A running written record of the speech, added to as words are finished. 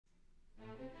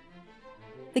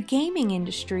The gaming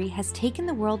industry has taken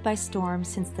the world by storm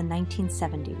since the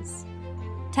 1970s.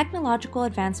 Technological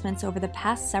advancements over the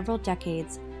past several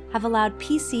decades have allowed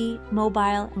PC,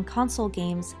 mobile, and console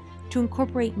games to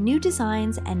incorporate new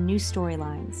designs and new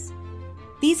storylines.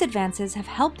 These advances have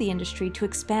helped the industry to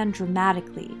expand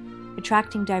dramatically,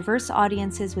 attracting diverse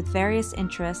audiences with various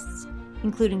interests,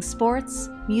 including sports,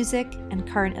 music, and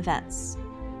current events.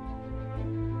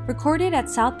 Recorded at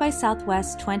South by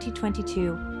Southwest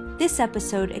 2022, this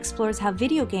episode explores how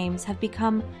video games have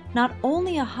become not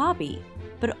only a hobby,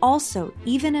 but also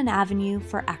even an avenue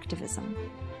for activism.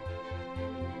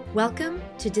 Welcome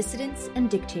to Dissidents and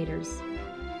Dictators,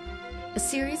 a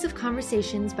series of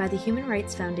conversations by the Human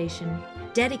Rights Foundation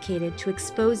dedicated to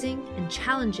exposing and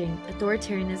challenging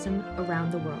authoritarianism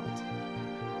around the world.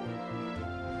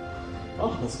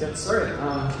 Well, let's get started.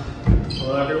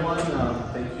 Hello, everyone.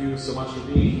 Thank you so much for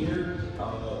being here.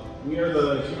 We are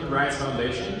the Human Rights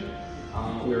Foundation.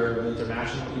 We're an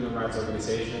international human rights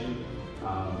organization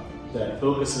that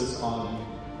focuses on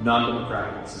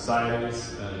non-democratic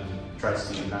societies and tries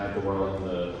to unite the world in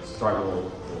the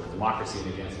struggle for democracy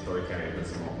and against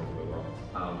authoritarianism all over the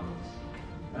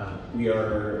world. We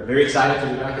are very excited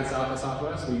to be back at South by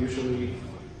Southwest. We usually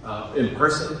in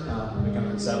person. We've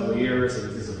been for several years,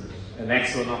 and this is an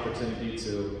excellent opportunity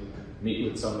to meet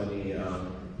with so many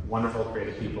wonderful,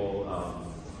 creative people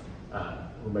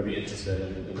who may be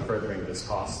interested in furthering this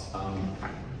cause.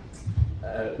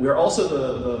 We're also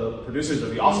the producers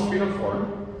of the Oslo Freedom Forum,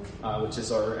 which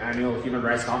is our annual human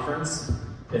rights conference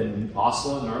in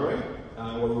Oslo, Norway,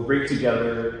 where we bring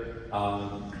together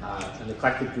an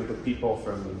eclectic group of people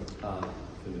from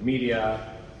the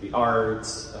media, the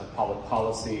arts, public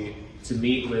policy, to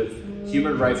meet with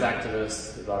human rights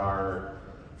activists that are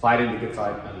fighting the good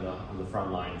fight on the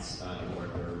front lines and where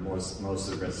they're most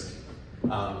at risk.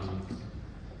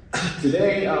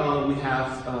 Today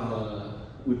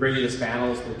we bring you this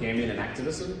panel for gaming and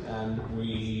activism, and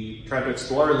we try to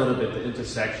explore a little bit the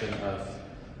intersection of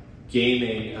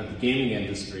gaming, the gaming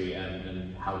industry,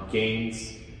 and how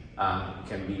games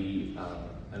can be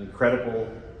an incredible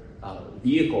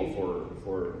vehicle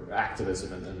for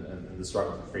activism and the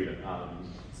struggle for freedom.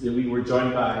 So we were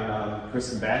joined by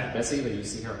Kristen Bessie, that you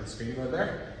see her on the screen right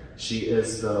there. She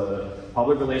is the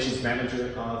public relations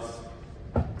manager of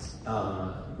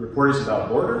Reporters Without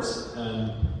Borders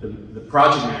and the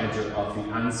project manager of the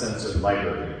Uncensored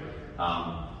Library.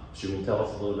 She will tell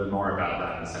us a little bit more about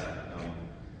that in a second.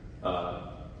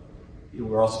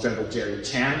 We're also joined by Jerry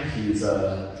Chan. He's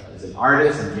an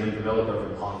artist and game developer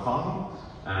from Hong Kong,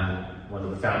 and one of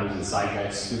the founders of the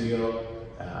Zeitgeist Studio,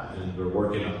 and we're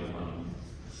working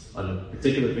on a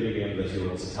particular video game that he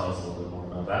will also tell us a little bit more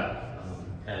about that.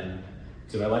 And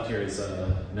to my left here is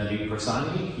Naveed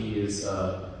Khorsandi. He is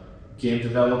a game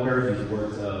developer. He's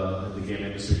worked in the game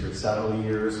industry for several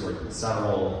years, worked on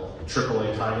several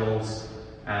AAA titles,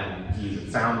 and he's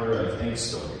the founder of Ink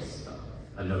Stories,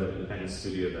 another independent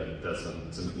studio that does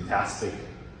some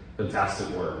fantastic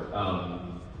work.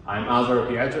 I'm Alvaro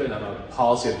Piedra, and I'm a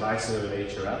policy advisor at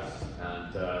HRF,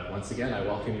 and once again, I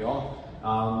welcome you all.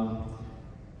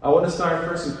 I want to start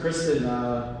first with Kristen.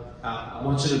 I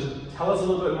want you to tell us a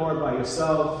little bit more about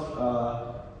yourself,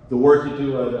 the work you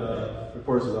do at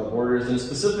Reporters Without Borders, and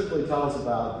specifically tell us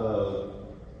about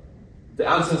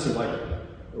the Uncensored Library.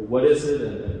 What is it,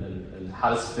 and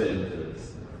how does it fit into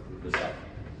this stuff?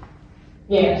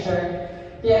 Yeah, sure.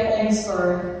 Yeah, thanks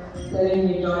for letting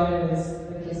me join in this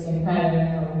interesting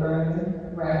panel from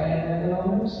Berlin, where I am at the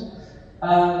moment.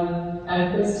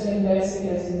 I'm Kristen Bessie,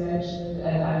 as you mentioned,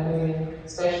 and I'm doing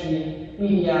especially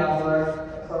media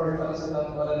work for Reporters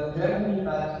Without Borders in Germany,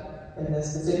 but in the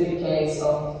specific case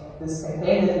of this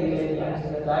campaign that we did, the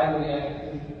Uncensored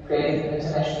Library, we created an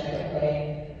international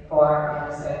campaign for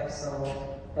RSF,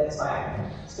 so that's why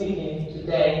I'm speaking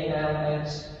today. And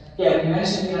yeah, we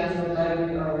mentioned the Uncensored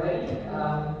Library already.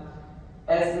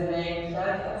 As the name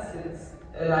tells us, it's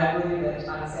a library that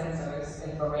uncensors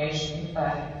information,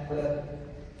 and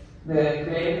the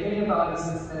creative thing about this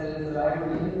is that it's a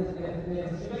library in a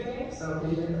computer game, so in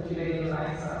the computer game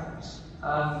Minecraft.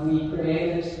 We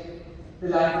created the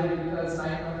library because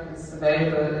Minecraft is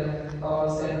available in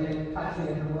almost every country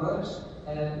in the world,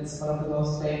 and it's one of the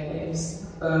most played games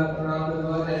around the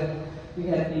world, and we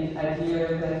had the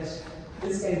idea that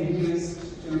this can be used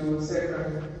to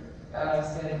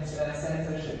circumvent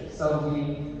censorship. So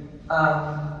we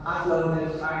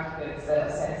uploaded articles that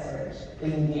are censored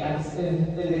in the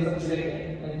computer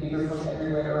game, and people from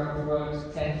everywhere around the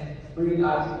world can read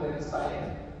articles by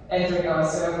entering our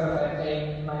server, by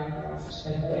playing Minecraft,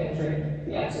 and by entering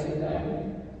the Uncensored Library.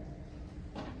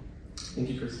 Thank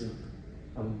you, Kristen.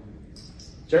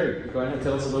 Jerry, go ahead and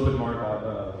tell us a little bit more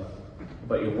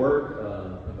about your work,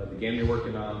 about the game you're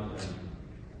working on.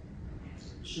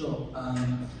 Sure.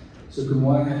 So good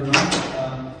morning,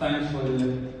 everyone. Thanks for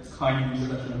the kind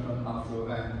introduction from Afro,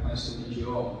 and nice to meet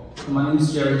you all. So my name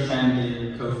is Jerry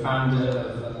Chan, the co-founder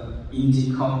of an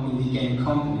indie game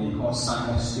company called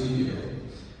Simon Studio.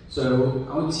 So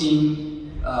our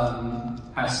team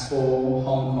has 4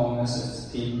 Hong Kongers as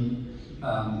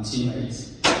teammates.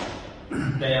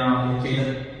 They are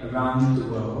located around the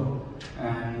world,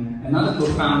 and another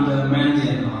co-founder, Mandy,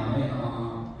 and I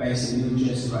are based in New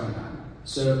Jersey right now.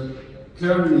 So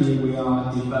currently we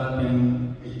are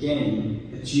developing a game,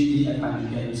 a 2D adventure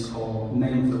game called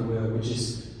Name of the World, which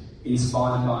is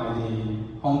inspired by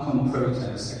the Hong Kong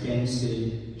protests against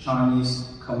the Chinese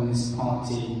Communist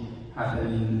Party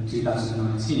happening in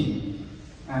 2019.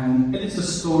 And it is a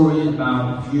story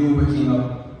about you waking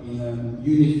up in a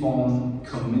uniform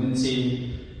community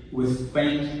with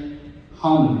fake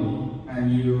harmony,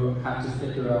 and you have to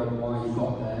figure out why you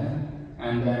got there.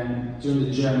 And then during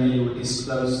the journey, you will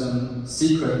disclose some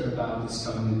secret about this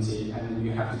community, and then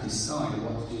you have to decide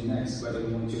what to do next, whether you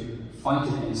want to fight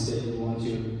against it, you want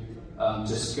to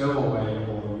just go away,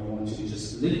 or you want to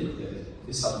just live with it.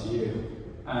 It's up to you.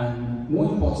 And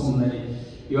more importantly,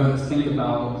 you have to think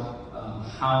about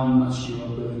how much you are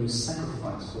going to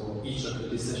sacrifice for each of the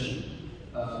decisions.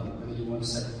 Whether you want to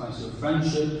sacrifice your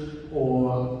friendship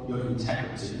or your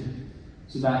integrity.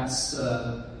 So that's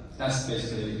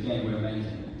basically the game we're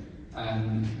making.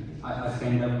 And I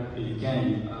think that would be a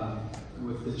game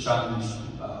with the challenge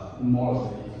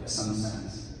morally in some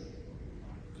sense.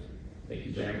 Thank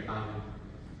you, Jack.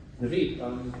 Naveed,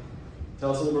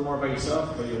 tell us a little bit more about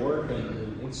yourself, about your work,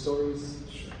 and Ink Stories.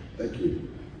 Sure. Thank you.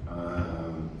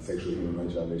 Thanks for the Human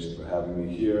Rights Foundation for having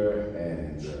me here,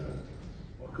 and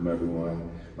welcome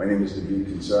everyone. My name is Naveed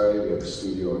Kansari. We have a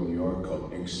studio in New York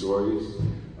called Ink Stories.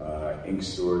 Ink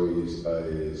Stories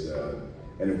is an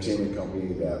entertainment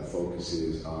company that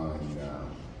focuses on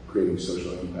creating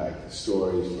social impact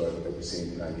stories, but at the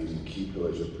same time using key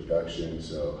pillars of production,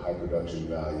 so high production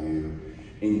value,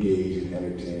 engage and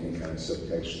entertain, and kind of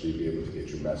subtextually be able to get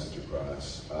your message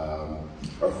across.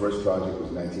 Our first project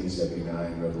was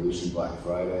 1979 Revolution Black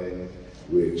Friday,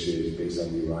 which is based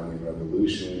on the Iranian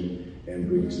Revolution and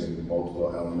brings in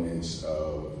multiple elements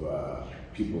of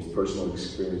people's personal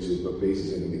experiences, but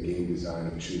bases it in the game design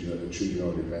of a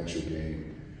choose-your-own adventure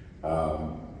game.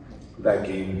 That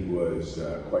game was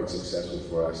quite successful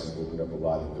for us and opened up a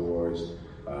lot of doors.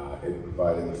 It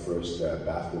provided the first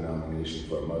BAFTA nomination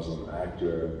for a Muslim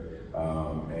actor,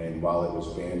 and while it was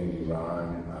banned in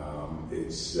Iran,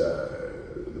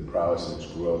 the prowess and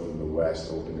its growth in the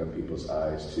West opened up people's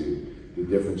eyes to the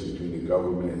difference between the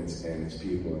government and its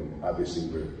people. And obviously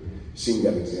we're seeing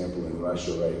that example in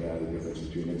Russia right now, the difference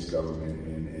between its government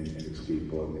and its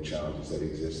people and the challenges that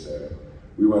exist there.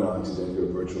 We went on to then do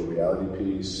a virtual reality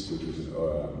piece, which was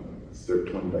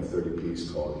a 20 by 30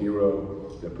 piece called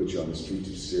Hero, that puts you on the streets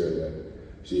of Syria.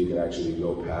 So you can actually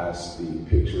go past the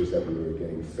pictures that we were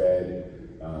getting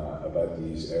fed about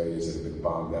these areas that have been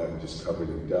bombed out and just covered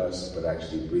in dust, but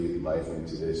actually breathe life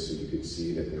into this so you could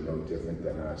see that they're no different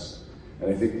than us. And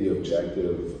I think the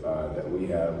objective that we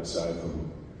have, aside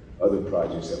from other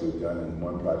projects that we've done, and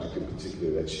one project in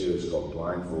particular that's here is called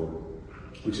Blindfold,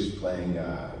 which is playing,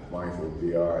 Blindfold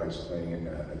VR is playing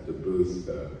at the booth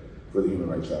for the Human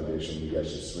Rights Foundation. You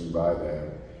guys should swing by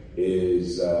there.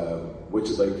 Is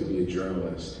what's it like to be a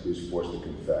journalist who's forced to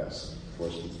confess?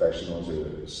 Forced confessionals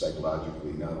are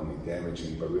psychologically not only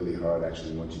damaging, but really hard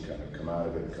actually once you kind of come out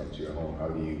of it and come to your home. How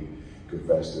do you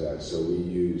confess to that? So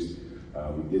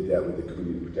we did that with the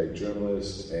Committee to Protect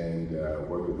Journalists and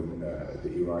worked with the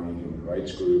Iranian Human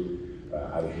Rights Group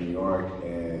out of New York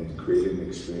and created an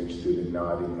experience through the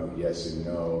nodding of yes and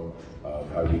no of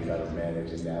how you kind of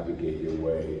manage and navigate your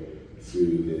way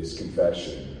through this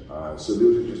confession. So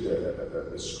those are just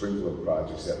a sprinkle of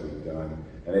projects that we've done.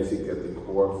 And I think that the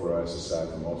core for us, aside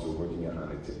from also working on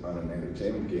an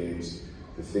entertainment games,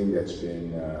 the thing that's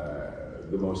been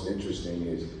the most interesting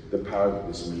is the power that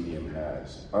this medium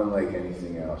has. Unlike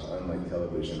anything else, unlike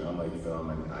television, unlike film,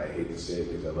 and I hate to say it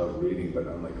because I love reading, but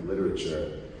unlike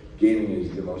literature, gaming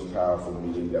is the most powerful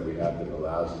medium that we have that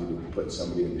allows you to put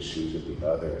somebody in the shoes of the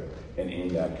other, and in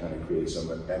that kind of create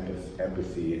some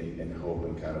empathy and hope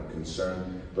and kind of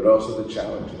concern, but also the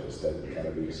challenges that kind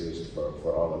of exist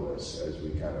for all of us as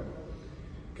we kind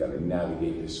of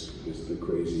navigate the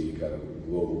crazy kind of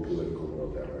global political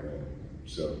world that we're in.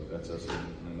 So that's us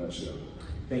in a nutshell.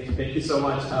 Thank you so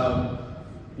much.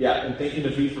 Yeah, and thank you,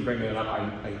 Naveed, for bringing it up.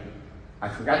 I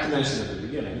forgot to mention at the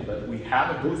beginning, but we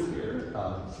have a booth here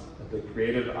at the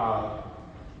Creative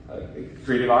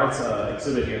creative arts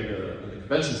exhibit here in the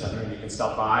convention center, and you can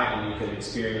stop by and you can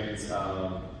experience,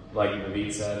 like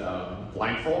Naveed said,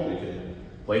 blindfold. You can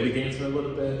play the games for a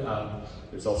little bit.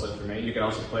 There's also information. You can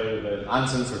also play with an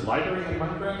uncensored library in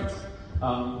Minecraft,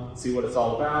 see what it's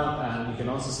all about, and you can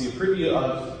also see a preview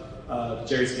of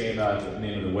Jerry's game,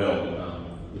 Name of the Will,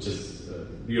 which is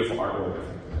beautiful artwork.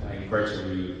 I encourage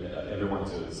everyone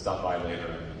to stop by later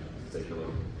and take a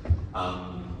look.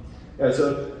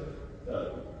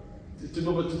 To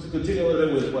continue a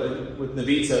little bit with what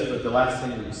Naveed said, but the last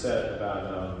thing that you said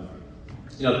about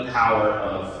the power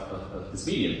of this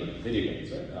medium, like video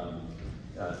games, right?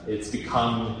 It's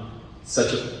become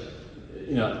such a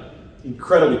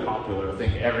incredibly popular. I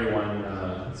think everyone,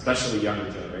 especially younger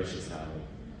generations now,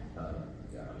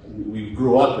 we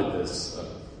grew up with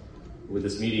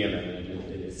this medium,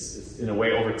 and it's in a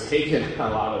way overtaken a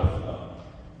lot of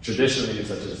traditional mediums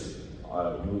such as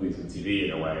movies and TV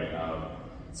in a way.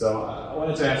 So I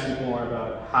wanted to ask you more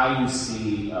about how you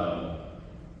see the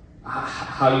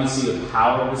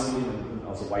power of this medium, and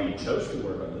also why you chose to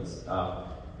work on this.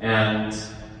 And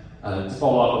to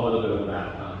follow up a little bit on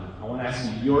that, I want to ask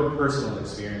you your personal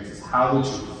experiences. How did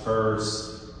you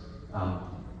first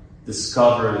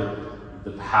discover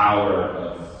the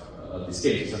power of these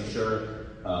games? I'm sure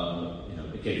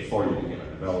it came before you became a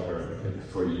developer,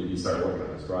 before you started working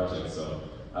on this project. So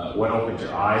what opened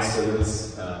your eyes to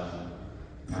this,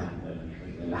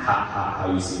 and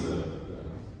how you see the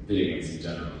video games in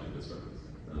general in this purpose?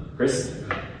 Chris?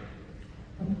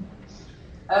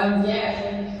 I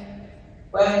think,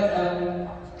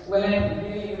 when I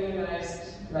really realized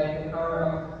the power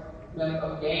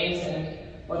of games, and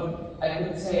what I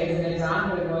could say as an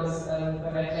example was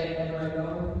when I played Never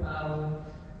Alone.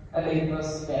 I think it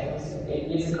was 8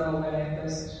 years ago when I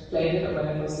first played it, or when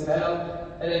it was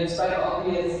developed, and it's quite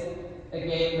obvious a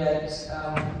game that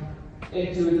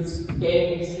includes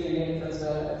gaming experience as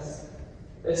well as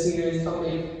a serious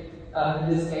topic. In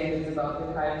this case, it's about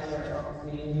the culture of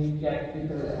the Nubia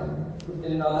people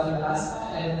in northern Alaska,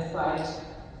 and it's quite,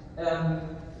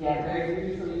 very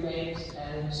beautifully made,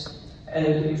 and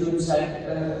it includes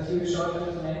a few short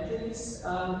documentaries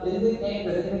in the game,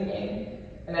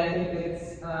 and I think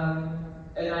it's a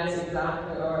nice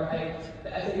example, or I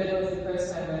think that was the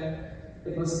first time when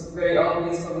it was very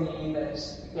obvious for me that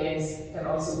games can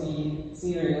also be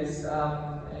serious,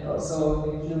 and also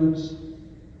include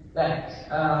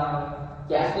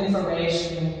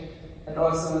information, and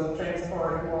also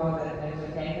transport more than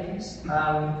entertainment.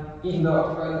 Even though,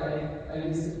 of course, I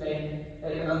used to play a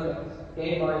lot of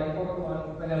Game Boy and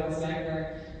Pokemon when I was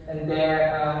younger, and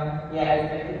there, I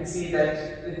could see that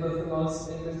it was the most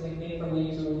interesting thing for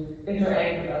me to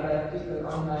interact with other people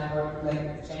online, or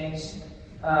exchange,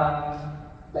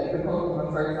 like the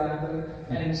Pokemon, for example.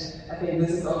 And I think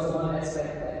this is also one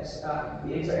aspect that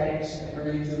the interaction can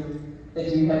really do.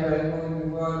 That you have a whole new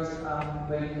world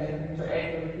where you can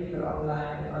interact with people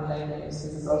online games.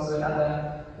 This is also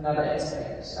another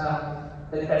aspect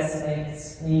that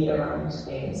fascinates me around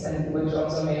games, and which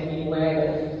also made me aware that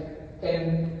it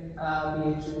can be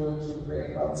a tool to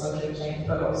bring about social change,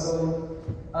 but also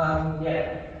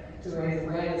to raise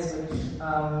awareness,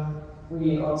 which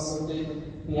we also did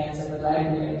with the Uncensored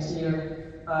Library, and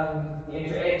here the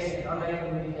interaction and online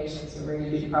communication is a really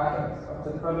big part of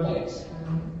the project.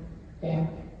 Thank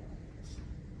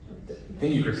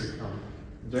you, Chris.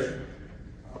 Derek?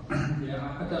 I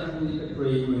definitely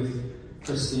agree with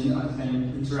Christine. I think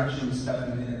interaction is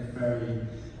definitely a very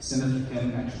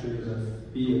significant attribute of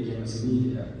video games as a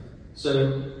media.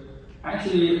 So,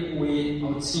 actually,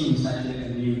 our team is actually a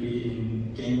newbie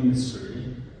in game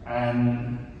industry,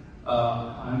 and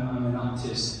I'm an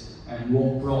artist. And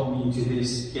what brought me to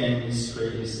this game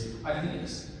industry is, I think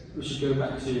we should go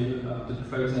back to the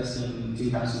protest in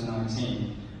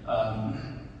 2019,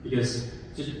 because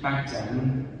just back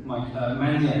then,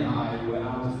 Mandy and I were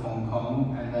out of Hong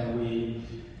Kong, and then we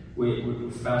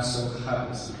felt so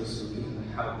helpless because we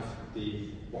couldn't help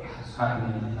what was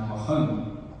happening in our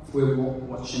home. We were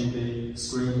watching the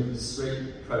screen of the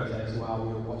street protest while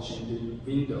we were watching the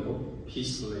window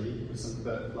peacefully with some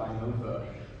bird flying over.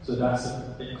 So that's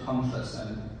a big contrast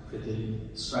and pretty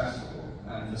stressful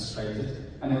and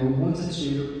frustrated. And then we wanted to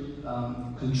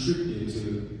contribute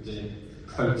to the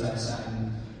protest,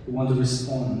 and we want to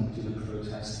respond to the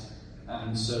protest.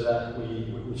 And so that we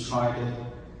tried a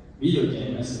video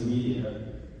game as a medium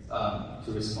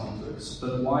to respond to it.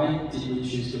 But why did we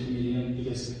choose the medium?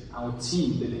 Because our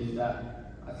team believed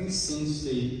that, I think since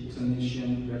the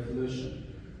Tunisian revolution,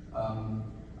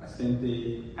 I think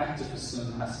the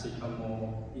activism has become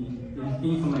more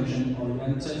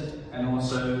information-oriented and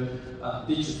also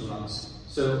digitalized.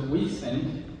 So we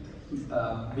think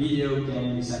video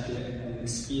game is actually an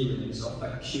experience of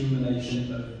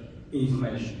accumulation of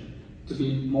information. To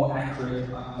be more accurate,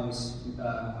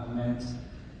 I meant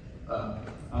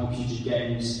RPG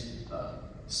games,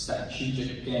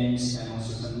 strategic games, and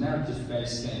also some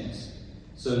narrative-based games.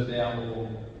 So they are all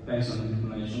based on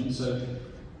information. So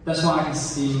that's why I can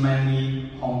see many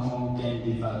Hong Kong game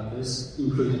developers,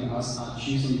 including us, are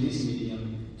choosing this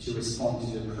medium to respond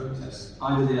to the protest.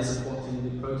 Either they are supporting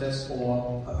the protest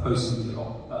or opposing the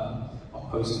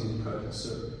protest. So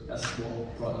that's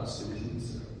what brought us to this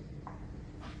incident.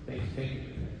 Thank you.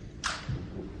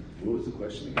 What was the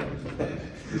question again?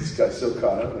 This got so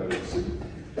caught up.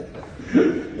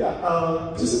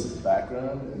 Yeah, just the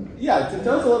background. And yeah,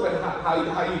 tell us a little bit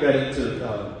how you got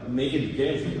into making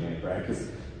games that you make, right? Because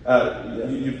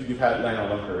you've had a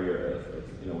long career of with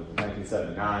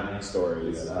 1979 and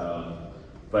stories,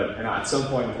 but at some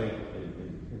point I think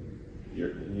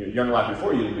in your younger life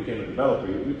before you became a developer,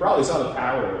 you probably saw the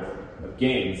power of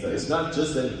games. It's not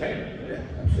just entertainment. Yeah.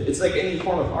 It's like any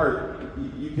form of art.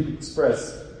 You can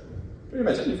express pretty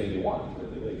much anything you want.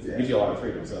 It gives you a lot of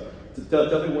freedom. So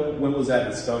tell me when was that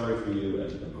discovery for you?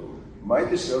 My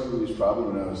discovery was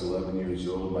probably when I was 11 years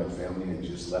old. My family had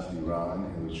just left Iran.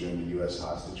 It was during the U.S.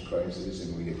 hostage crisis,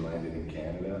 and we had landed in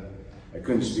Canada. I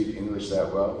couldn't speak English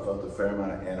that well. Felt a fair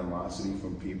amount of animosity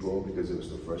from people because it was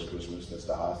the first Christmas that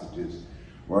the hostages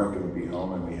weren't going to be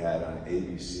home, and we had on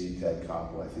ABC, Ted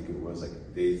Koppel, I think it was like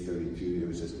day 32, there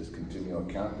was just this continual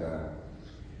countdown.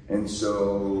 And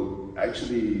so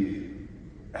actually,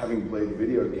 having played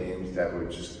video games that were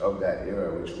just of that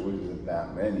era, which wasn't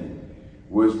that many,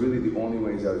 was really the only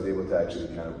ways I was able to actually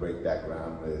kind of break that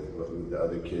ground with the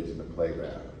other kids in the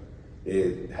playground.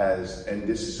 It has, and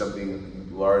this is something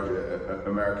larger,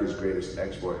 America's greatest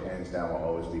export, hands down, will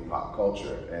always be pop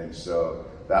culture. And so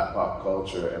that pop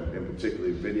culture, and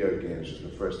particularly video games, was the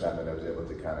first time that I was able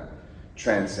to kind of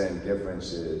transcend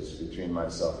differences between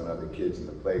myself and other kids in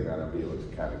the playground and be able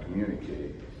to kind of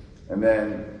communicate. And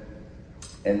then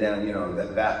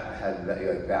that had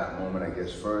that moment, I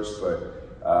guess, first, but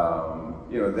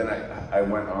then I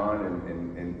went on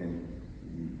and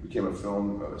became a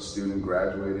film student,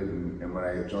 graduated, and when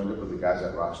I joined up with the guys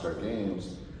at Rockstar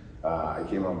Games, I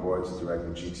came on board to direct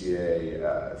the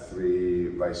GTA 3,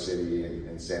 Vice City,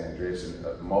 and San Andreas,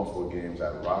 and multiple games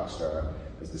at Rockstar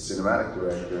as the cinematic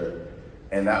director,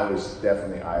 and that was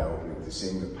definitely eye-opening to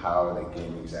seeing the power that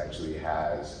gaming actually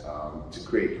has to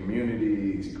create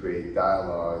community, to create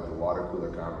dialogue, the water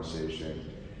cooler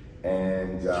conversation,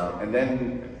 and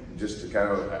then just to kind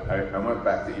of, I went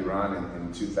back to Iran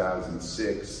in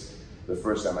 2006, the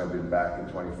first time I've been back in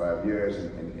 25 years,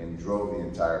 and drove the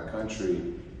entire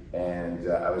country. And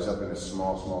I was up in a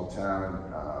small town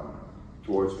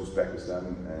towards Uzbekistan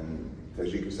and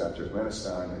Tajikistan,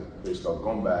 Turkmenistan, a place called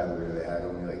Gombad, where they had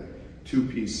only like 2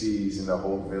 PCs in the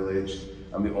whole village.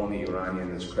 I'm the only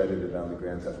Iranian that's credited on the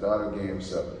Grand Theft Auto game,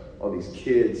 so all these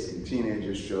kids and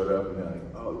teenagers showed up and they're like,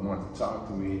 oh, they wanted to talk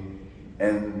to me.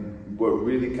 And what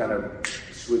really kind of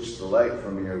switched the light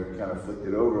for me, or kind of flipped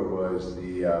it over, was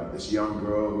this young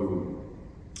girl who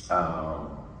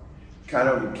kind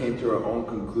of came to her own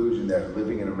conclusion that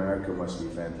living in America must be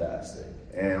fantastic.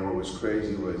 And what was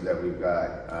crazy was that we've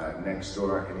got next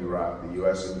door in Iraq, the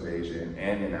US invasion,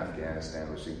 and in Afghanistan,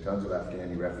 we're seeing tons of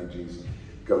Afghani refugees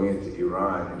going into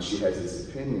Iran, and she has this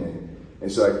opinion.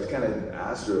 And so I kind of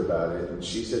asked her about it, and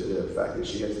she said the fact that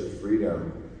she has the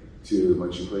freedom to,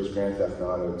 when she plays Grand Theft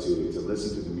Auto, to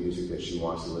listen to the music that she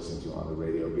wants to listen to on the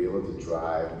radio, be able to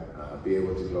drive, be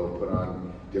able to go put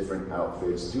on different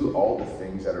outfits, do all the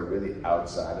things that are really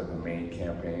outside of the main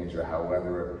campaigns or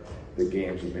however the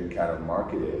games have been kind of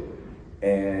marketed.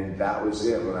 And that was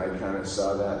it. When I kind of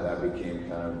saw that, that became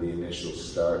kind of the initial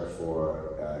start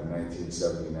for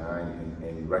 1979,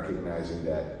 and recognizing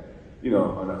that,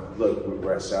 look,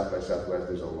 we're at South by Southwest,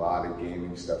 there's a lot of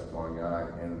gaming stuff going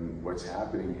on, and what's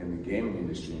happening in the gaming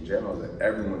industry in general is that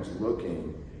everyone's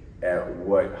looking at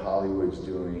what Hollywood's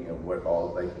doing and what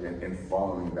all, and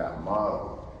following that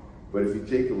model. But if you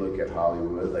take a look at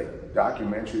Hollywood,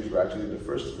 documentaries were actually the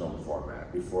first film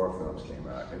format before films came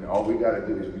out. And all we gotta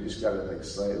do is we just gotta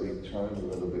slightly turn a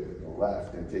little bit to the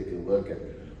left and take a look at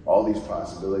all these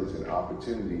possibilities and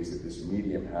opportunities that this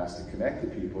medium has to connect to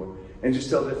people and just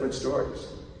tell different stories.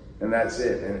 And that's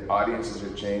it. And audiences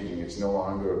are changing. It's no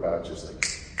longer about just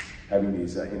having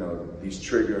these, these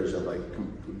triggers of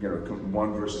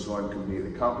one versus one compete.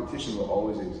 The competition will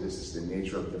always exist. It's the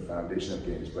nature of the foundation of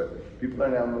games. But people are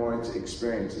now more into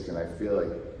experiences, and I feel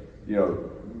like,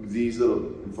 these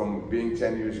little, from being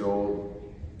 10 years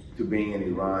old to being in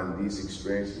Iran, these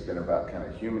experiences have been about kind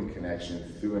of human connection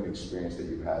through an experience that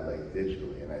you've had like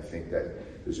digitally. And I think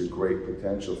that there's a great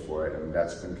potential for it. And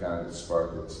that's been kind of the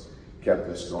spark that's kept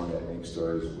us going at Ink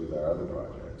Stories with our other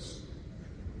projects.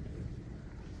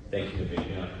 Thank you,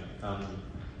 Naveen.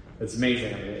 It's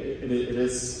amazing. I mean, it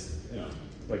is,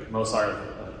 like most art,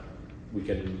 we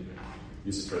can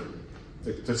use it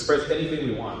to express anything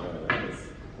we want. Right?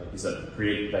 Like you said,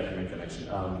 create that human connection.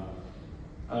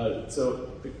 So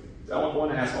I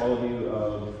want to ask all of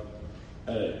you,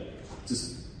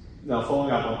 just now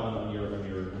following up on your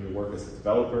work as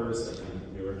developers, and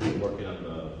you're working on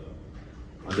the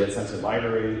Uncensored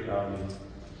Library,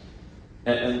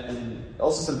 and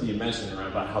also something you mentioned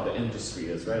around about how the industry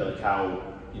is, right? Like how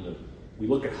we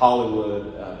look at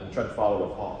Hollywood and try to follow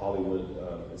what Hollywood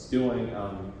is doing,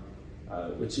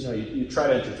 which you try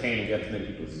to entertain and get as many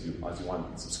people as you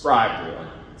want to subscribe to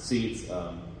seats.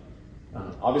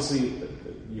 Obviously,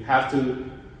 you have to.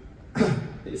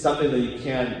 It's something that you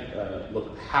can't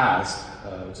look past,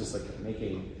 which is like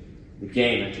making the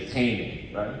game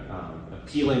entertaining, right?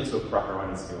 Appealing to a proper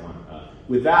audience, if you want.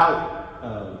 Without,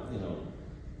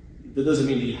 that doesn't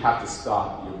mean that you have to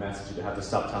stop your message. You have to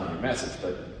stop telling your message.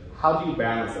 But how do you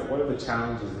balance that? What are the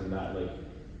challenges in that? Like,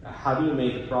 how do you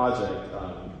make a project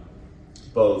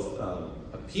both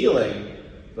appealing,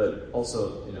 but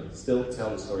also still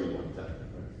tell the story you want to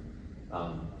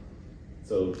tell?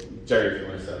 So, Jerry, if you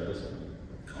want to start this one.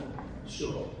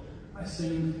 Sure. I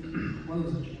think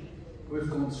we've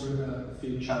gone through a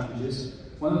few challenges.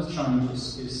 One of the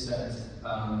challenges is that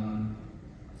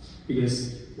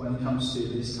because when it comes to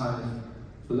this kind of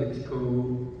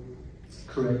political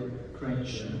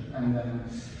correction, and then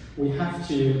we have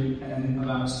to, and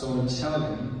about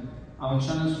storytelling, our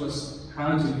challenge was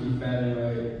how to be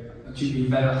better,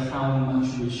 how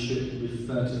much we should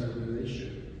refer to a real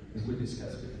issue, as we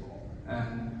discussed before.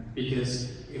 And because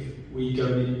if we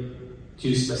go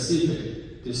too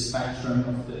specific, the spectrum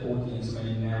of the audience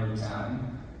may narrow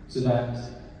down, so that's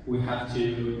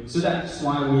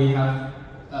why we have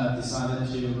decided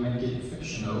to make it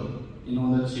fictional in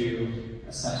order to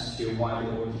access to a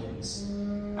wider audience.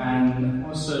 And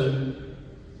also,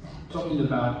 talking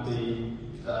about the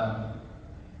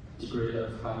degree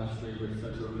of how much we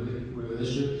refer to a real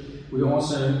issue, we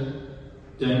also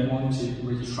don't want to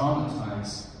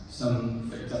re-traumatize some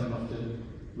victim of the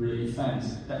real event.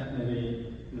 That maybe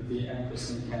and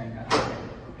Kristen can have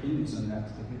opinions on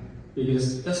that.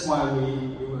 Because that's why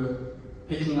we were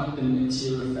picking up the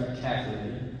material very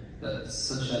carefully,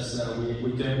 such as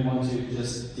we don't want to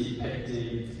just depict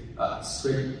the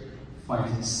street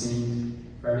fighting scene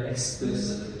very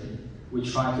explicitly. We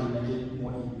try to make it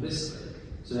more implicitly,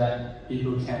 so that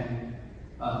people can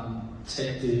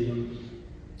take the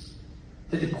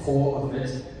core of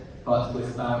it, but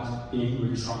without being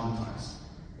re-traumatized.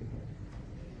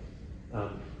 I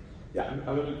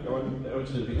want you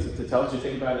to tell what you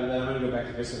think about it, and then I'm going to go back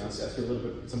to Kristen and ask you a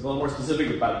little more specific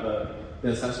about the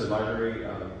Uncensored Library,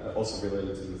 also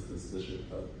related to this issue.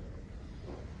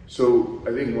 So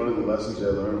I think one of the lessons I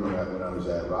learned when I was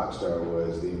at Rockstar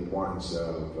was the importance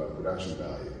of production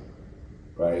value,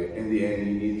 right? In the end,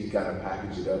 you need to kind of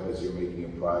package it up as you're making a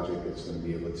project that's going to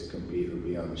be able to compete or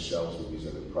be on the shelves with these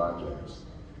other projects.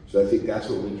 So I think that's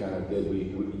what we kind of did.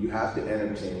 You have to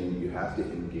entertain, you have to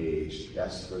engage.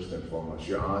 That's first and foremost.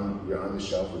 You're on the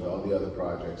shelf with all the other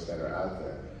projects that are out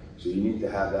there. So you need to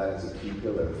have that as a key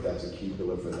pillar, if that's a key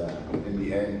pillar for them. In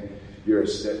the end, you're a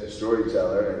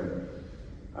storyteller, and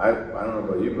I don't know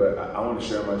about you, but I want to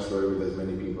share my story with as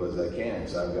many people as I can.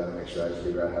 So I've got to make sure I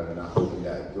figure out how to not open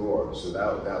that door. So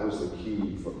that was the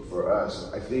key for us.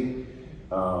 I think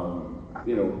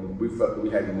we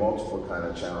had multiple kind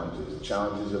of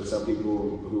challenges of some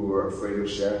people who were afraid of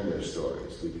sharing their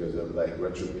stories because of like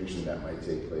retribution that might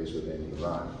take place within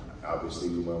Iran. Obviously,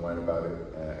 we went about it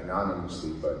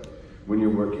anonymously, but when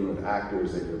you're working with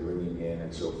actors that you're bringing in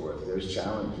and so forth, there's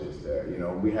challenges there.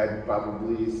 We had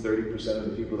probably 30% of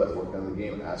the people that worked on the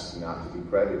game asked not to be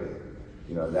credited.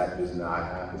 That does not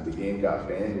happen. The game got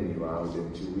banned in Iran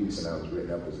within 2 weeks, and I was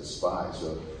written up as a spy.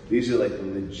 So these are like the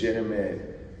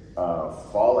legitimate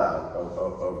fallout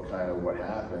of kind of what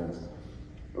happens.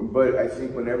 But I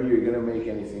think whenever you're going to make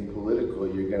anything political,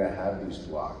 you're going to have these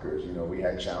blockers. We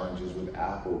had challenges with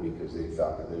Apple because they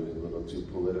thought that it was a little too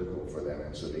political for them,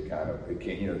 and so they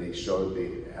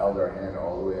held our hand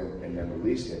all the way and then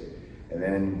released it. And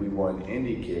then we won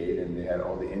Indiecade, and they had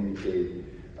all the Indiecade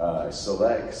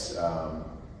selects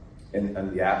in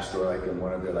the App Store, like in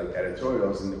one of their like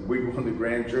editorials, and we won the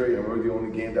grand jury, and we're the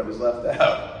only game that was left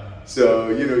out. So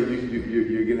you're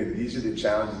gonna. These are the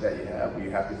challenges that you have. But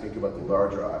you have to think about the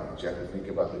larger audience. You have to think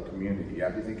about the community. You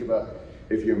have to think about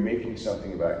if you're making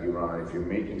something about Iran, if you're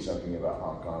making something about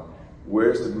Hong Kong,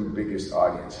 where's the biggest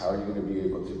audience? How are you going to be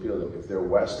able to appeal to them? If they're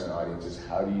Western audiences,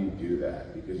 how do you do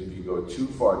that? Because if you go too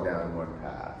far down one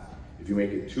path, if you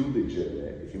make it too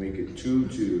legitimate, if you make it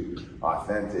too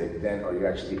authentic, then are you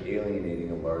actually alienating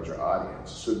a larger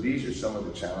audience? So these are some of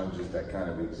the challenges that kind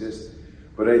of exist.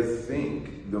 But I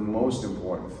think the most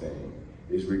important thing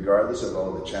is, regardless of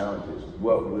all the challenges,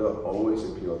 what will always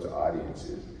appeal to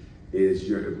audiences is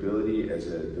your ability as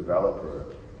a developer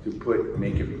to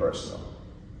make it personal.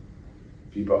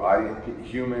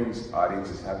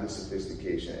 Audiences have the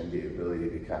sophistication and the ability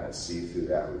to kind of see through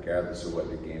that, regardless of what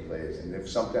the gameplay is. And if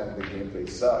sometimes the gameplay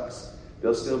sucks,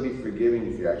 they'll still be forgiving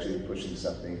if you're actually pushing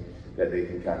something that they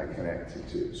can kind of connect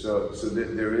to. So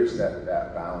there is that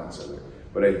balance of it.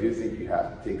 But I do think you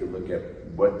have to take a look at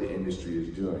what the industry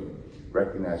is doing,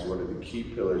 recognize what are the key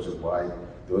pillars of why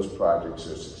those projects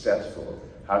are successful.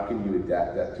 How can you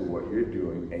adapt that to what you're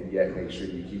doing and yet make sure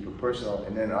you keep it personal?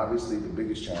 And then obviously the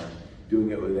biggest challenge,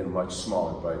 doing it within a much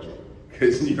smaller budget.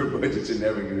 Because your budgets are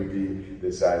never going to be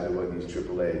the size of what these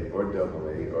AAA or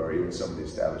AA or even some of the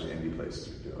established indie places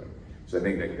are doing. So I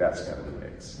think that's kind of the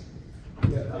mix.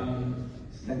 Yeah,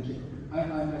 thank you. I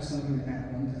have something to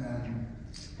add on.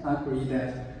 I agree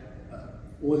that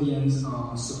audience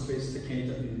are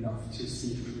sophisticated enough to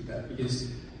see through that,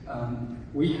 because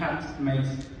we had made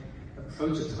a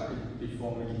prototype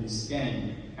before making this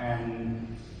game,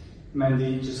 and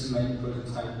Mandy just made a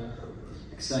prototype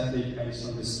exactly based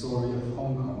on the story of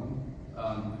Hong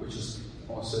Kong, which is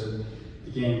also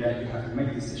the game that you have to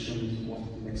make decisions what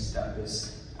the next step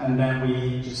is. And then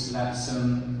we just let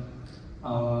some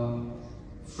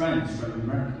friends from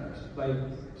America to play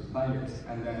it,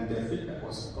 and then their feedback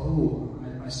was,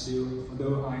 I still,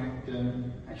 although I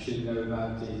don't actually know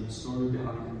about the story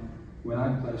behind it, when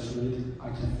I play through it,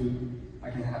 I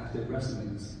can have the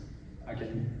resonance. I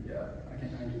can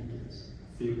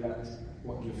feel that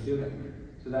what you're feeling.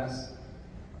 So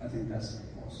I think that's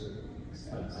also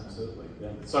absolutely. Yeah.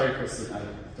 Sorry, Kristen, I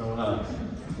don't want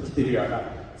to leave you out.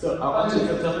 So I want you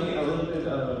to tell me a little bit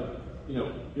of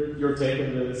your take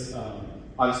on this.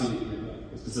 Obviously,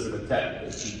 specifically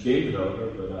tech, game developer,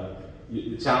 but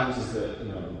the challenge is that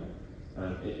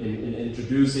in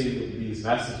introducing these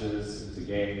messages into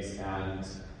games, and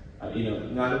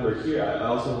now that we're here, I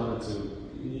also wanted to,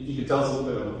 if you could tell us a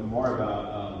little bit more about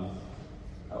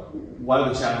what are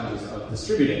the challenges of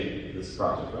distributing this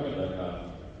project, right? Like,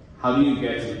 how do you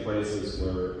get to the places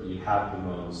where you have the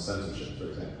most censorship, for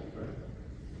example, right?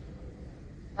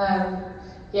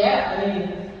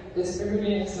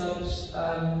 Distributing is not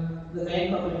the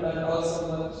main problem, but also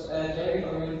what Jerry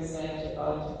already said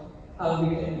about how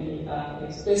we can be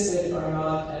explicit or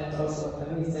not, and also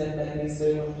when we said that we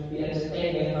still want to be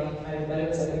entertaining and not find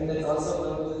balance. I think that's also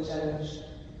what was a challenge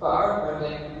for our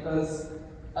project, because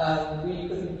we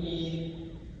couldn't be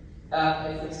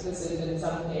as explicit in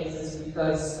some cases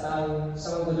because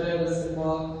some of the journalists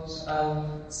involved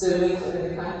still live in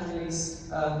the countries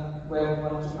where we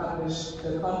want to publish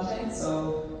the content,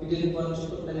 so we didn't want to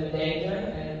put them in danger,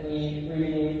 and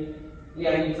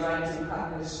we tried to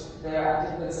publish their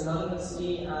articles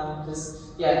anonymously,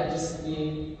 just to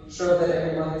be sure that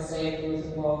everyone is safe who is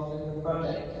involved in the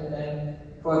project. And then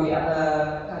for the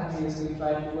other countries, we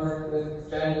try to work with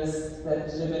journalists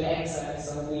that live in exile,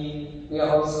 so we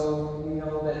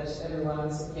know that everyone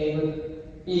is okay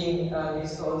with being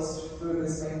exposed through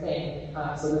this campaign.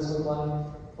 So this was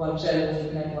one challenge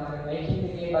we had while making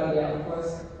the game, but of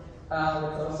course, it's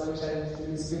also a challenge to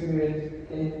distribute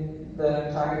it in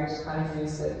the target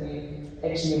countries that we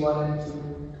actually wanted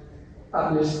to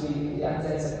publish the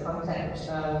uncensored content.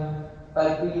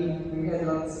 But we had a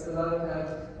lot of help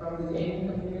from the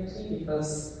gaming community,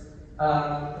 because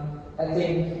I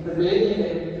think the building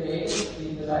that we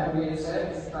created, the library itself,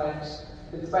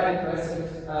 is quite impressive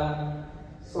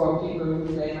for people who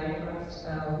play Minecraft.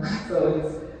 So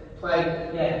it's quite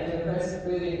an impressive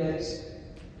building that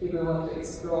people want to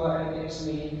explore and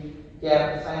actually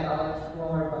find out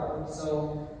more about.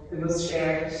 So it was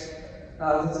shared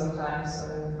thousands of times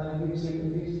on YouTube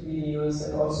and YouTube videos,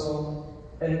 and also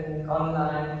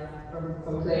online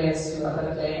from players to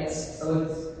other players. So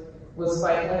it was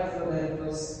quite helpful, and it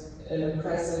was an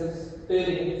impressive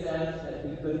building itself that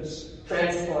we could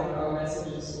transport our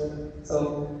messages with,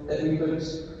 so that we could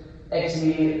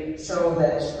actually show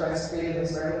that press freedom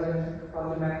is relevant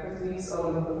for democracies all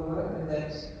over the world, and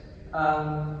that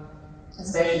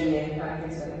especially in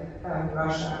countries like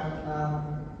Russia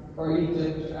or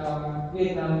Egypt,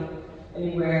 Vietnam,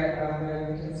 anywhere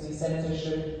where we can see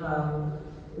censorship,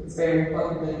 it's very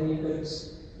important that we could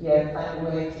find a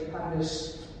way to publish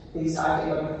these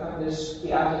articles, publish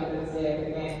the articles there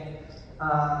again.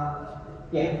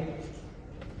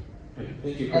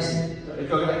 Thank you, Kristen.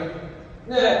 Go ahead.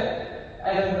 No,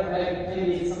 I don't know.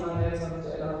 Maybe someone else wants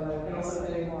to. I don't know. I can also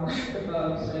tell you more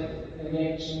about the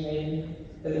reaction, maybe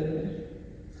a little bit.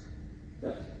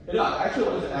 Yeah. I actually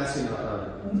wanted to ask you a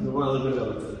little bit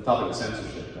of the topic of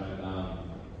censorship, right?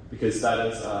 Because that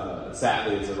is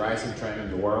sadly is a rising trend in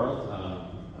the world.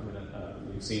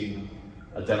 We've seen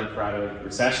a democratic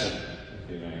recession,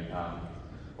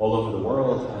 all over the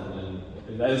world,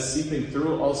 and that is seeping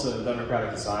through also in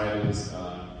democratic societies.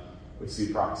 We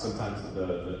see sometimes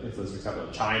the influence, for example,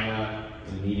 of China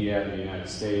in media in the United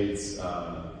States,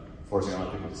 forcing a lot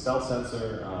of people to self-censor.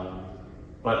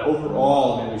 But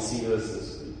overall, we see this as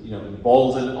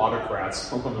emboldened autocrats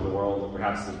from over the world. And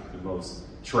perhaps the most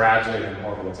tragic and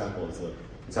horrible example is the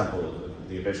example of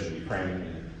the invasion of Ukraine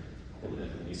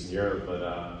in Eastern Europe.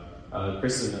 But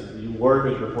Kristen, you work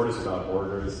with Reporters Without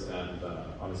Borders, and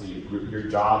honestly, your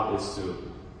job is to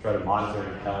try to monitor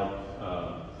and help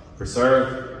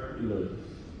preserve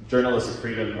journalistic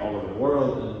freedom all over the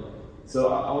world. And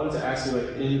so I wanted to ask you,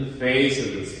 in the face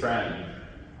of this trend,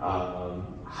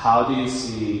 how do you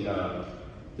see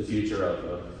the future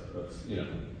of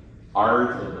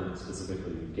art and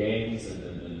specifically games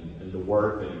and the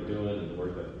work that you're doing and the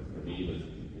work that maybe even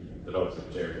the folks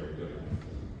at Jericho are doing?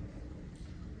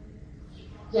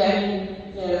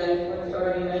 What you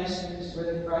already mentioned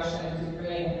with Russia and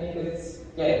Ukraine, I think it's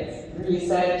really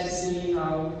sad to see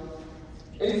how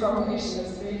information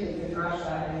is treated in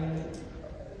Russia.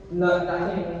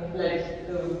 Nothing like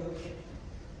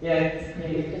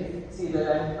maybe you can see that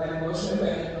I'm quite emotional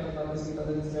when I talk about this because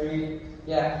it's very,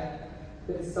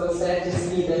 it's so sad to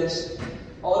see that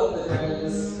all of the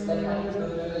journalists, like hundreds of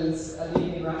journalists, are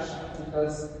leaving Russia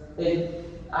because they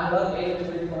are not able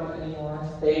to report anymore.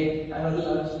 They are not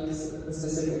allowed to use a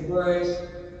specific word.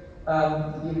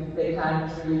 They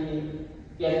can't really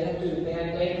get into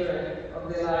their danger of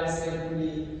their lives. They would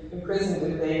be imprisoned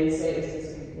if they say a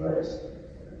specific word.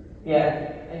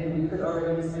 And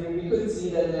we could see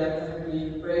that there are really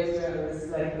brave journalists,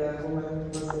 like the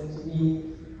woman who was in TV,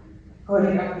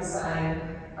 holding up the sign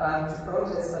to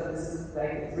protest. But this is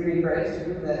it's really brave to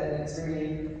do that, and it's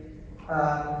really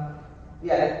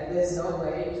there's no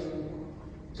way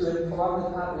to inform the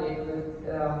public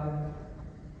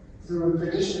through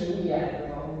traditional media at the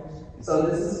moment. So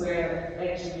this is where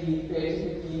actually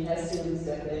creativity has to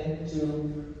step in to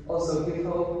also give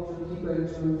hope to people,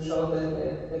 to show that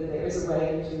there is a way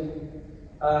to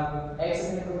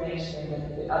access information, and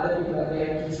that other people are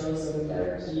there to show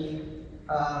solidarity,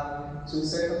 to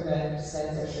circumvent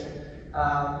censorship. I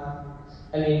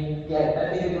think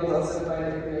it was also quite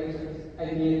a creative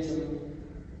idea to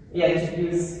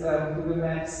use Google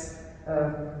Maps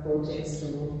votings to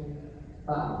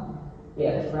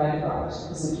write about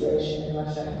the situation in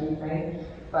Russia and Ukraine.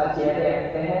 But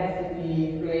there have to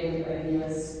be creative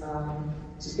ideas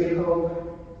to give hope.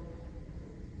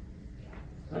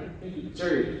 Thank you.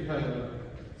 Jerry, you have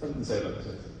something to say about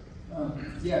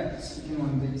this? Speaking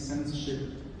on the censorship,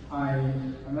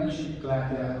 I'm actually glad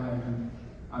that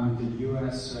I'm in the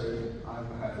US, so I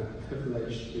have the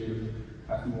privilege to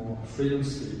have more freedom of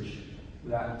speech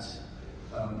that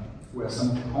where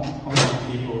some Hong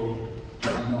Kong people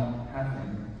are not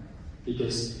having,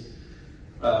 because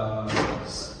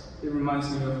it reminds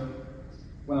me of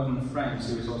one of my friends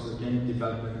who is also a game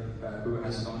developer who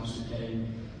has launched a game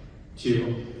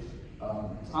to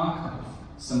archive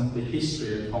some of the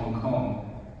history of Hong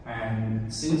Kong.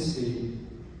 And since the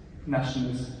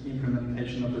nationalist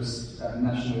implementation of the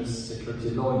nationalist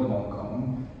security law in Hong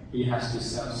Kong, he has to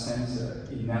self-censor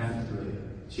inevitably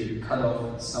to cut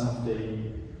off some of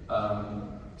the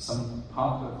some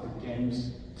part of the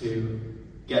games to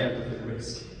get rid of the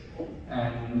risk.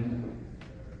 And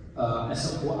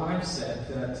as of what I've said,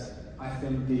 that I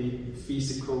think the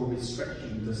physical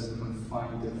restriction doesn't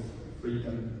confine the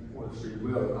freedom or free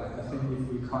will. I think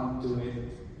if we can't do it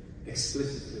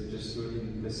explicitly, just do it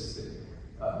implicitly.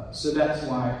 So that's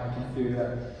why I can feel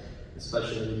that,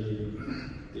 especially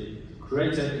the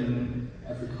creator in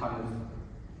every kind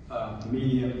of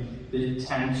medium, they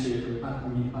tend to,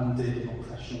 under the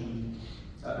oppression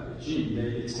regime,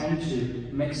 they tend to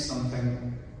make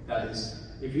something that is,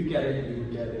 if you get it, you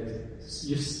will get it.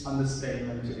 Use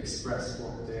understatement to express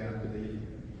what they are believing.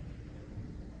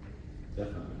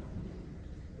 Definitely.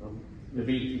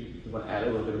 Maybe you want to add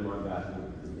a little bit more on that,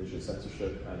 the visual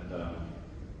censorship, and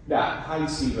how you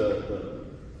see the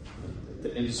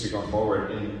industry going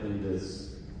forward in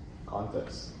this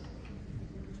context.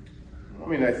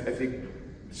 mean, I think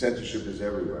censorship is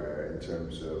everywhere in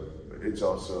terms of, it's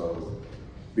also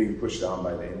being pushed on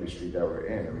by the industry that we're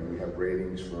in. I mean, we have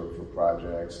ratings for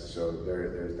projects, so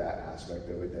there's that aspect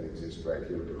of it that exists right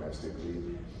here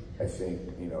domestically. I think,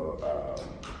 you know,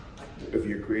 if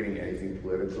you're creating anything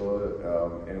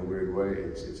political in a weird way,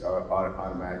 it's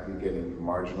automatically getting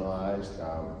marginalized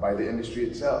by the industry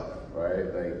itself,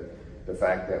 right? Like the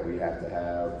fact that we have to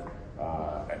have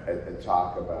a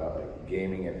talk about like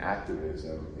gaming and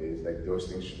activism is like those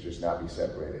things should just not be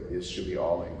separated. This should be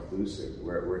all inclusive.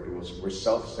 We're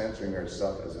self-censoring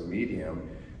ourselves as a medium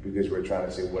because we're trying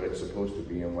to say what it's supposed to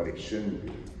be and what it shouldn't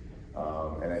be.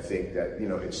 And I think that, you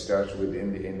know, it starts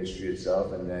within the industry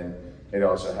itself, and then it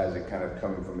also has it kind of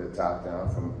coming from the top down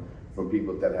from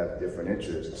people that have different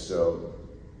interests. So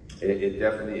it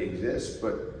definitely exists.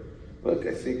 But look,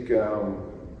 I think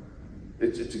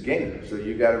it's a game. So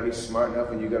you got to be smart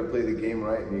enough, and you got to play the game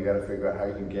right, and you got to figure out how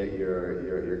you can get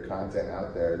your content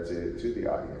out there to the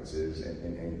audiences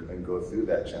and go through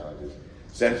that challenges.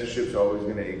 Censorship's always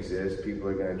going to exist. People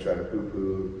are going to try to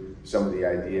poo-poo some of the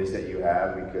ideas that you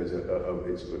have because of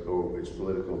its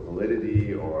political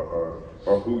validity or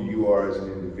who you are as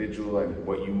an individual and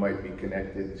what you might be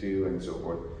connected to and so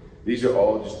forth. These are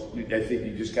all just, I think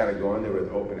you just kind of go in there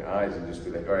with open eyes and just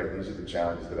be like, all right, these are the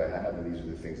challenges that I have, and these are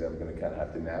the things that I'm going to kind of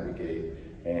have to navigate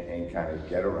and kind of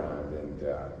get around.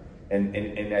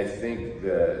 And I think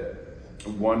the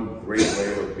one great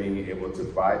way of being able to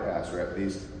bypass or at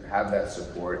least have that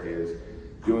support is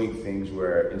doing things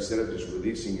where instead of just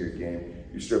releasing your game,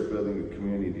 you start building a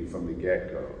community from the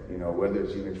get-go. You know, whether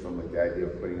it's even from like the idea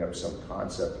of putting up some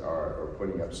concept art or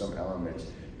putting up some elements,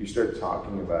 you start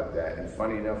talking about that, and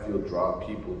funny enough, you'll draw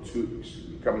people to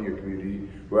come in your community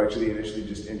who are actually initially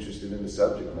just interested in the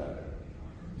subject matter.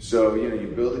 So, you know, you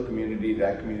build a community,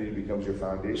 that community becomes your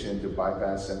foundation to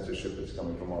bypass censorship that's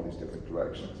coming from all these different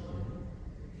directions.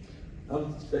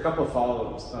 A couple of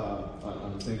follow-ups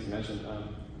on the things you mentioned.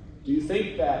 Do you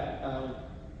think that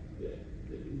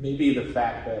maybe the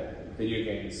fact that video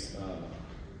games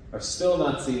are still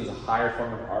not seen as a higher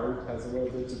form of art has a little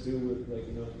bit to do with, like,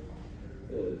 you know,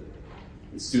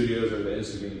 the studios or the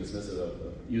industry being dismissive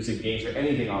of using games for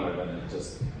anything other than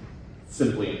just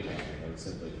simply entertaining or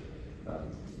simply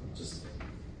just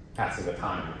passing the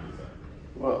time?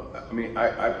 Well, I mean,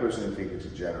 I personally think it's a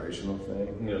generational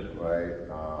thing, yeah. Right?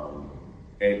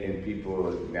 And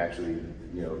people naturally,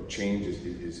 you know, change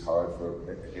is hard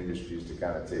for industries to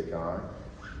kind of take on.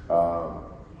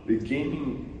 The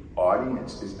gaming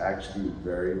audience is actually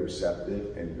very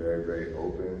receptive and very, very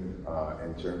open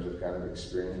in terms of kind of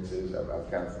experiences. I've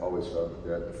kind of always felt that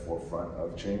they're at the forefront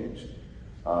of change.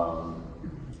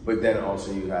 But then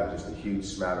also you have just a huge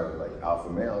smatter of like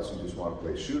alpha males who just want to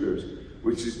play shooters,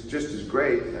 which is just as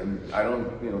great, and I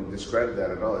don't, you know, discredit that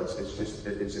at all.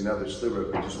 It's another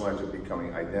sliver. It just winds up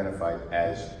becoming identified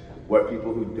as what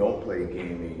people who don't play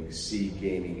gaming see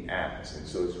gaming as, and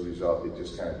so as a result, it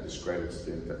just kind of discredits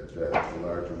the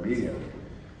larger medium.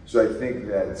 So I think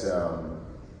that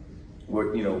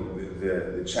what, you know,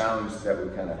 the challenge that we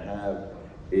kind of have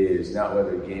is not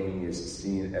whether gaming is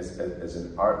seen as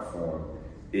an art form.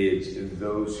 It's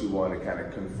those who want to kind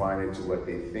of confine it to what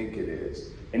they think it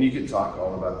is. And you can talk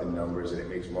all about the numbers, and it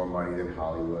makes more money than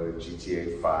Hollywood.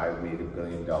 GTA 5 made $1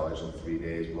 billion in 3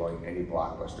 days, blowing any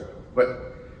blockbuster.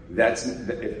 But that's,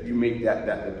 if you make that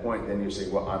the point, then you say,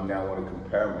 well, I now want to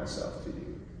compare myself to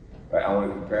you. Right? I want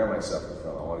to compare myself to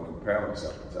film. I want to compare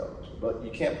myself to television. But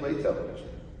you can't play television.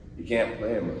 You can't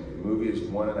play a movie. The movie is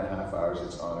 1.5 hours.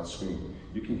 It's on a screen.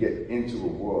 You can get into a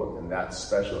world, and that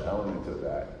special element of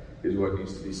that is what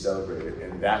needs to be celebrated,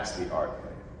 and that's the art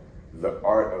thing. The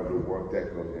art of the work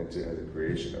that goes into the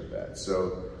creation of that.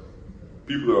 So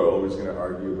people are always going to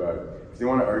argue about, if they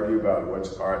want to argue about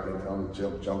what's art, then tell them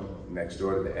to jump next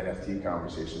door to the NFT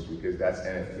conversations, because that's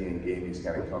NFT and gaming is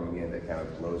kind of coming in that kind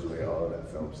of blows away all of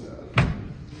that film stuff.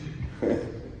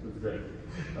 That's great.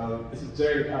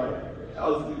 Jerry,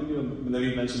 when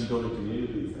you mentioned building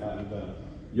communities, and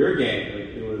your game,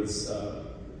 like, it was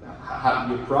how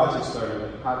your project started.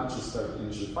 Like, how did you start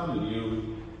initially funding?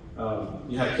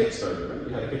 You had a Kickstarter, right?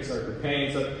 You had a Kickstarter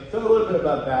campaign. So tell a little bit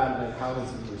about that and like, how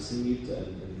it's been received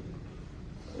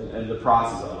and the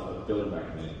process of building that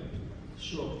community.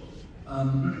 Sure.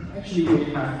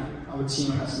 Actually, our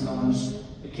team has launched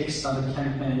a Kickstarter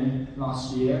campaign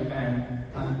last year,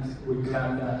 and we're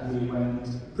glad that we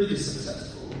went pretty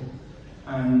successful.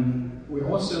 And we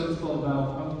also thought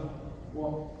about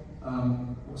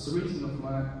what's the reason of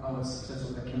our success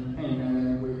of the campaign,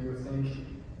 and we think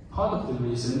part of the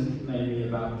reason may be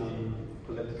about the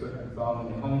political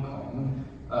environment in Hong Kong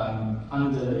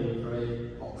under a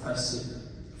very oppressive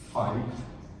fight,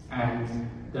 and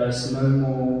there's no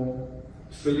more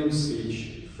freedom of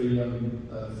speech, freedom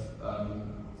of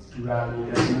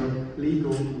rally, there's no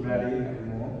legal rally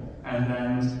anymore, and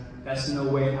then there's no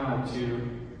way out to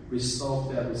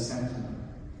resolve their resentment.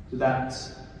 So that,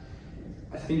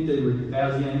 I think the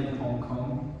rebellion in Hong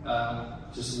Kong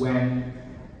just went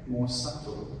more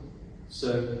subtle.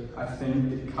 So I think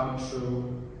the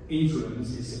cultural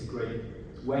influence is a great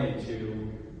way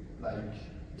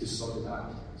to sort it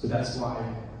out. So that's why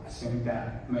I think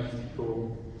that makes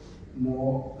people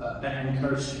more, that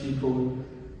encourage people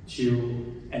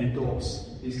to endorse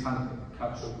this kind of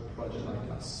cultural project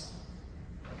like us.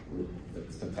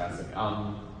 That's fantastic.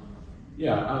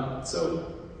 So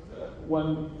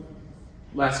one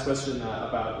last question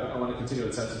about, I want to continue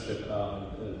with censorship.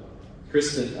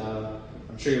 Kristen,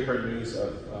 I'm sure you've heard news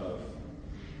of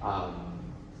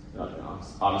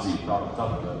obviously you probably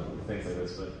talk about things like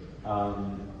this, but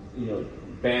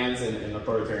bans in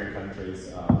authoritarian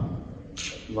countries,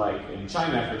 like in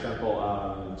China, for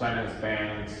example. China has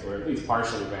banned, or at least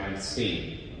partially banned,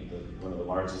 Steam, one of the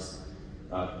largest,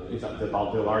 if not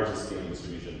the largest game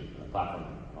distribution platform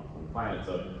on the planet.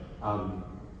 So,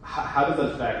 how does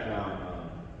that affect now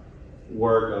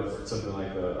work of something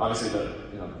like obviously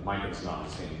Minecraft's not on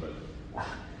Steam, but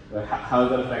how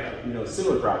does that affect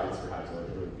similar projects perhaps,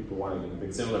 or people wanting to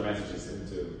bring similar messages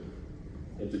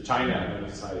into China and other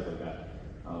societies like that?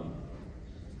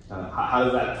 How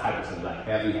does that type of that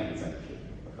heavy-handed censorship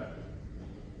affect it?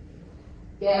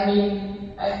 Yeah, I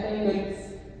mean, I think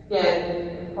it's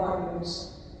an important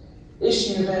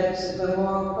issue that the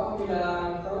more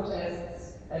popular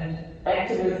protests and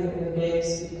activism in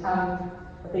games become,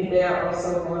 I think they are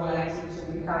also more likely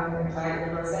to become a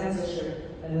target for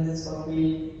censorship, and this is what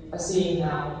we are seeing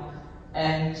now.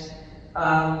 And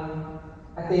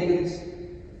I think it's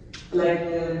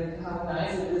how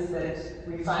nice it is that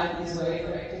we find this way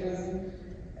for activism.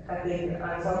 I think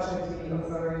unfortunately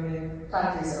authoritarian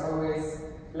countries are always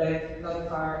not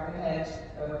far ahead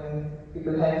when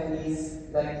people have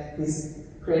these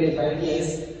creative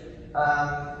ideas.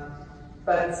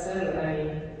 But still, I mean,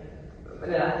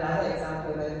 another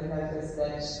example that we have is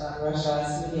that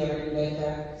Russia's media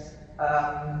regulator,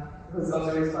 who's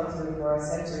also responsible for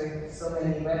censoring so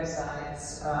many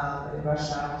websites in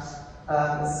Russia,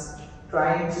 is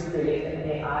trying to create an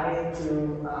AI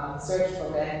to search for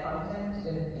bad content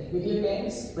in video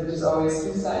games, which is always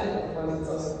two-sided. Of course, it's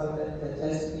also content that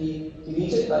has to be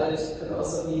deleted, but it could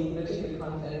also be political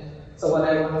content. So what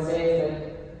I want to say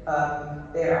is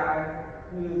that there are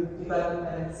new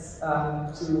developments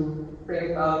to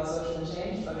bring about social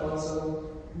change, but also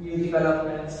new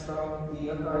developments from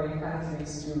the authoritarian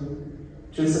countries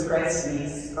to suppress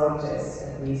these protests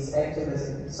and these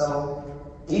activism. So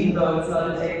even though it's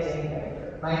not affecting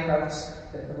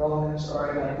Minecraft at the moment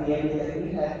or the area that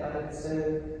we have, but it's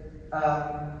still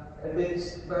a bit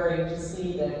worrying to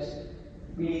see that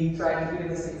we try to give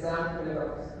this example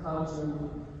of how to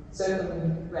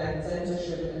circumvent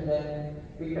censorship, and then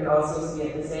we can also see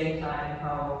at the same time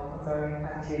how authoritarian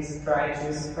countries try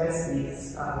to suppress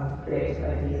these creative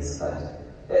ideas.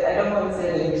 But I don't want to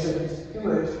say that we shouldn't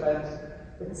do it, but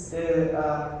it's still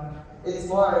it's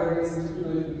more a reason to do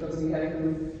it because we have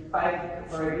to fight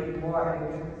for it even more, and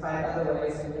we have to find other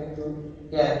ways, and we have to,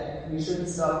 we shouldn't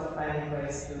stop finding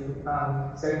ways to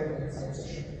circumvent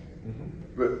censorship.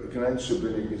 But can I just jump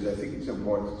in, because I think it's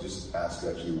important to just ask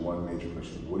actually one major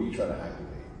question. What are you trying to activate?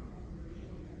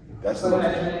 That's the most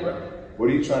important. What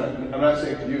are you trying to, I'm not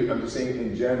saying to you, I'm just saying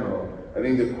in general, I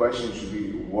think the question should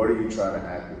be, what are you trying to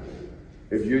activate?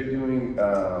 If you're doing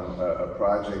a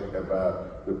project about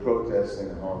the protests in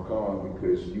Hong Kong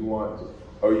because you want to,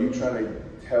 are you trying to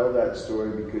tell that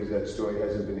story because that story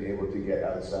hasn't been able to get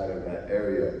outside of that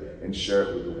area and share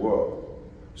it with the world?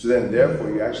 So then therefore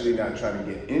you're actually not trying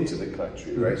to get into the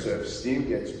country, right? So if Steam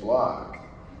gets blocked,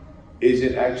 is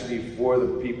it actually for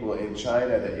the people in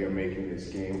China that you're making this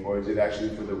game, or is it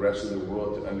actually for the rest of the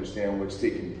world to understand what's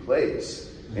taking place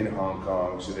in Hong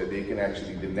Kong so that they can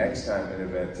actually, the next time an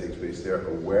event takes place, they're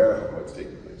aware of what's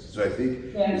taking place? So I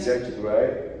think it's actually,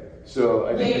 right? So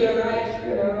I think you're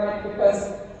right, because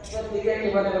that's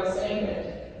exactly what I was saying,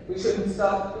 that we shouldn't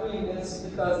stop doing this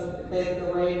because there's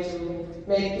a way to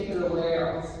make people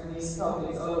aware of these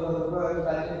topics all over the world.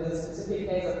 But in the specific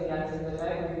case of the Uncensored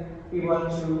Library, we want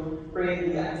to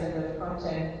bring the uncensored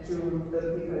content to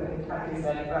the people in countries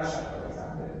like Russia, for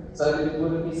example. So it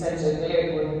wouldn't be censored there,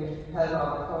 it wouldn't help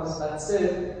our cause, but still,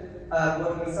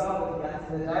 what we saw with the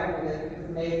Uncensored Library, that we could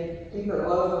make people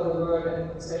all over the world,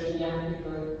 and especially young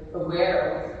people,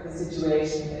 aware of the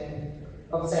situation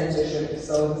of censorship.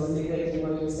 So this is exactly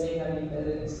what you're saying, I mean, that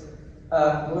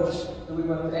what do we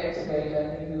want to activate?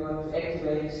 I think we want to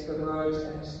activate the world,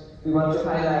 and we want to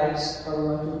highlight, or we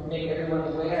want to make everyone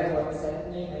aware of what is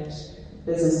happening, and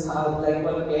this is how, like,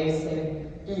 what games can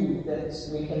do, that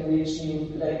we can reach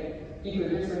new, like, people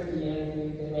differently,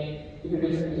 and we can make people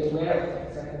differently aware of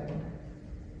what's happening.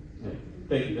 Yeah.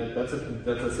 Thank you.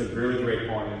 That's a really great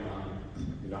point.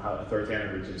 You know, how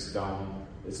authoritarian regimes don't.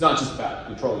 It's not just about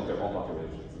controlling their own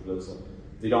populations.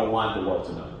 They don't want the world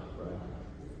to know, right?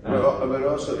 But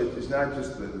also, it's not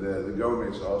just the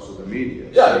government; it's also the media.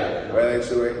 Yeah. Right. Like,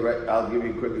 so, right. I'll give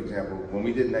you a quick example. When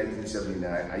we did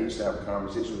 1979, I used to have a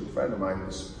conversation with friends of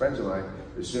mine,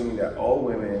 assuming that all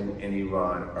women in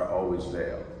Iran are always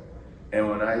veiled. And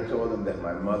when I told them that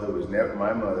my mother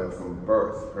from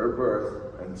birth, her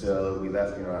birth until we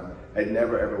left Iran, had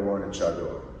never ever worn a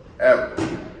chador, ever.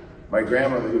 My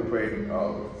grandmother, who prayed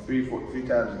three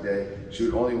times a day, she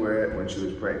would only wear it when she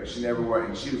was praying. She never wore it,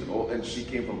 and she was old, and she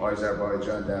came from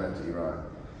Azerbaijan down into Iran.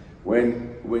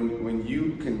 When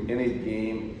you can in a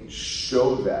game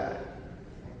show that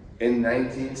in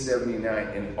 1979,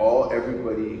 and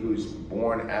everybody who's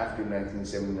born after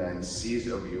 1979 sees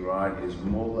of Iran is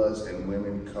mullahs and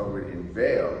women covered in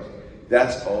veils.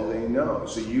 That's all they know.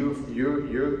 So what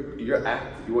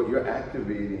you're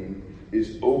activating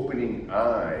is opening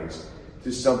eyes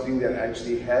to something that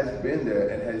actually has been there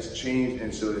and has changed.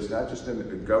 And so it's not just the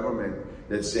government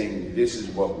that's saying this is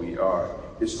what we are.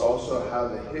 It's also how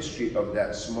the history of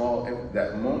that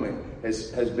moment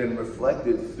has been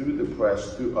reflected through the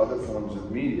press, through other forms of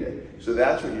media. So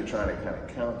that's what you're trying to kind of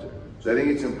counter. So I think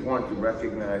it's important to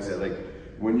recognize that, like,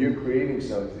 when you're creating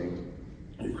something,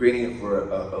 you're creating it for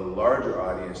a larger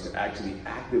audience to actually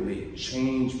activate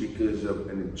change because of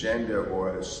an agenda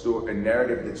or a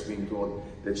narrative that's being told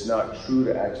that's not true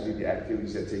to actually the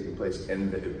activities that are taking place,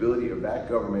 and the ability of that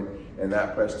government and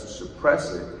that press to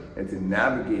suppress it and to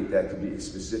navigate that to be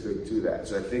specific to that.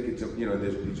 So I think it's, you know,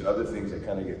 there's these other things that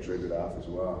kind of get triggered off as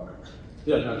well.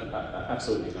 Yeah, no,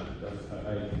 absolutely not.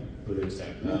 I would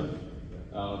understand.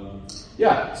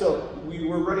 Yeah, so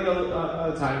we're running out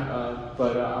of time,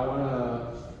 but I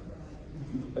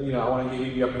want to give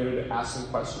you the opportunity to ask some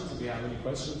questions if you have any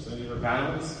questions, any of our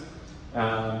panelists.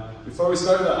 Before we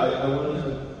start, I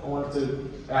wanted to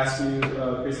ask you,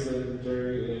 Kristen and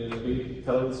Jerry, maybe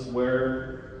tell us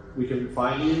where we can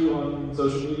find you on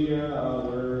social media,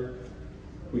 where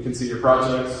we can see your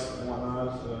projects and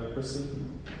whatnot.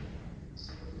 Kristen?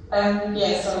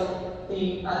 So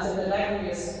the Uncensored Library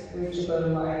is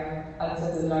reachable via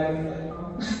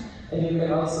uncensoredlibrary.com, and you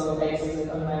can also access it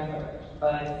online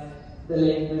by the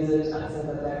link visit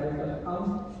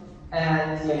uncensoredlibrary.com.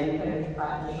 And you can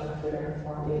find me on Twitter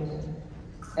or LinkedIn.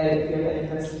 And if you have any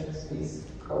questions, please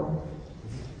call.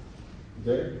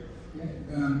 There?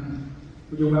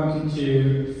 You're welcome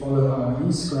to follow our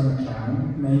Instagram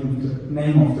account,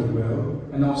 name of the will,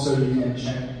 and also you can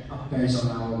check updates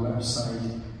on our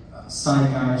website,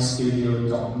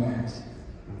 saigonstudio.net,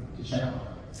 to check out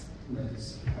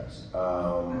latest posts.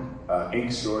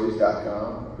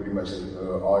 Inkstories.com. Pretty much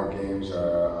all our games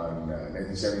are on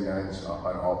 1979s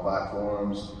on all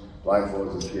platforms.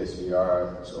 Blindfolds and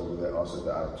PSVR, it's over there, also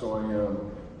the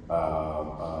Auditorium.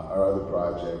 Our other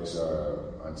projects are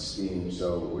on Steam,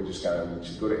 so we're just kind of,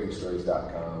 just go to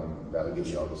inkstories.com, and that'll give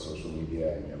you all the social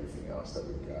media and everything else that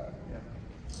we've got. Yeah.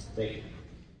 Thank you.